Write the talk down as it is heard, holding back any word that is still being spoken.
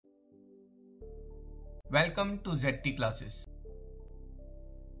Welcome to ZT classes.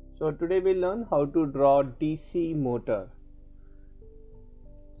 So today we'll learn how to draw DC motor.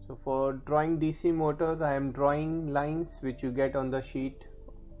 So for drawing DC motors, I am drawing lines which you get on the sheet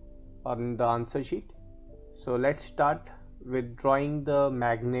or in the answer sheet. So let's start with drawing the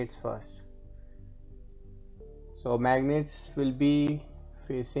magnets first. So magnets will be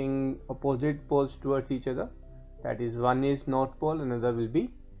facing opposite poles towards each other. That is, one is north pole, another will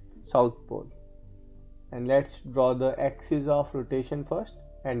be south pole. And let's draw the axis of rotation first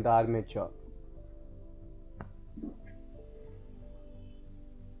and the armature.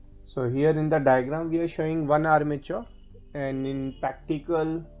 So here in the diagram we are showing one armature, and in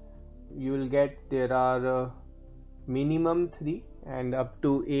practical you will get there are minimum 3 and up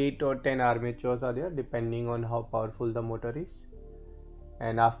to 8 or 10 armatures are there depending on how powerful the motor is.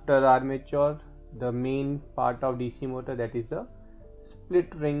 And after armature, the main part of DC motor, that is the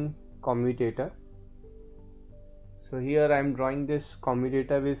split ring commutator. So here I am drawing this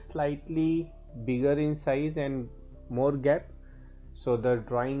commutator with slightly bigger in size and more gap, so the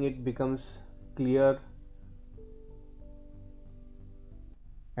drawing it becomes clear.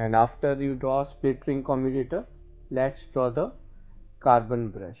 And after you draw split ring commutator, let's draw the carbon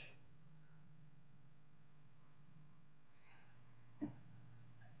brush.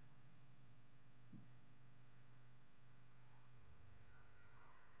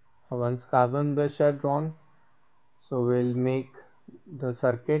 Once carbon brush are drawn, so we'll make the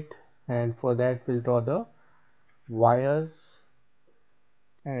circuit, and for that we'll draw the wires,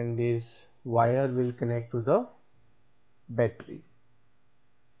 and this wire will connect to the battery.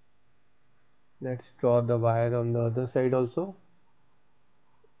 Let's draw the wire on the other side also.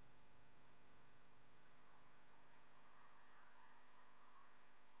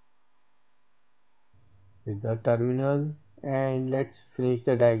 With the terminal, and let's finish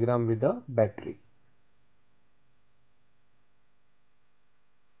the diagram with the battery.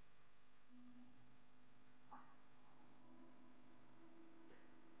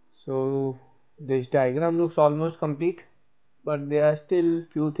 So this diagram looks almost complete, but there are still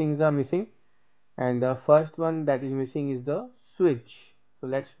few things are missing, and the first one that is missing is the switch. So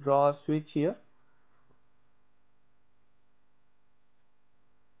let's draw a switch here.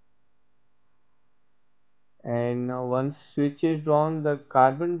 And now once switch is drawn, the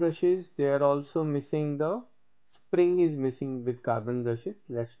carbon brushes, they are also missing, the spring is missing with carbon brushes.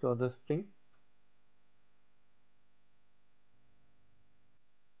 Let's draw the spring.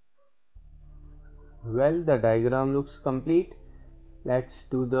 Well, the diagram looks complete. Let's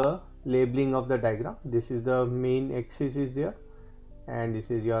do the labeling of the diagram. This is the main axis is there, and this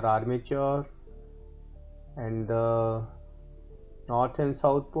is your armature, and the north and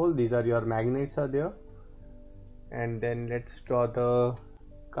south pole, these are your magnets are there. And then let's draw the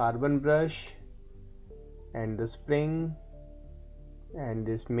carbon brush and the spring and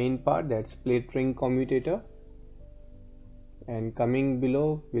this main part, that's split ring commutator. And coming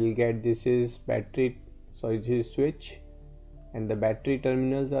below we'll get this is battery, sorry, this is switch, and the battery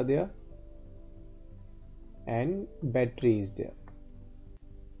terminals are there, and battery is there.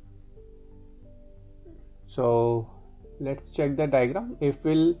 So let's check the diagram. If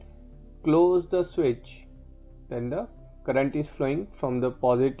we'll close the switch, then the current is flowing from the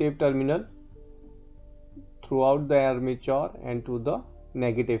positive terminal throughout the armature and to the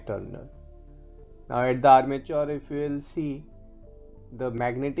negative terminal. Now at the armature, if you will see the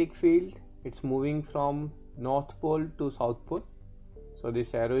magnetic field, it's moving from north pole to south pole. So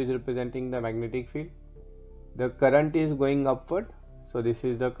this arrow is representing the magnetic field. The current is going upward, so this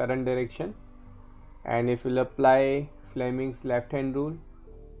is the current direction. And if we'll apply Fleming's left hand rule,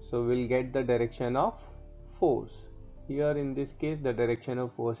 so we'll get the direction of force. Here in this case, the direction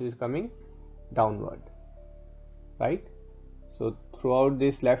of force is coming downward, right? So throughout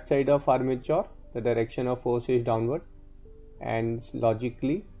this left side of armature, the direction of force is downward, and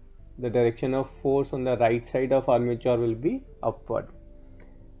logically the direction of force on the right side of armature will be upward.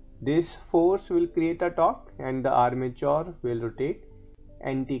 This force will create a torque, and the armature will rotate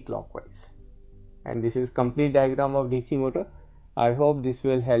anti-clockwise. And this is complete diagram of DC motor. I hope this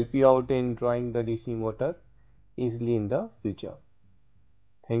will help you out in drawing the DC motor easily in the future.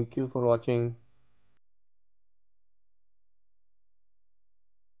 Thank you for watching.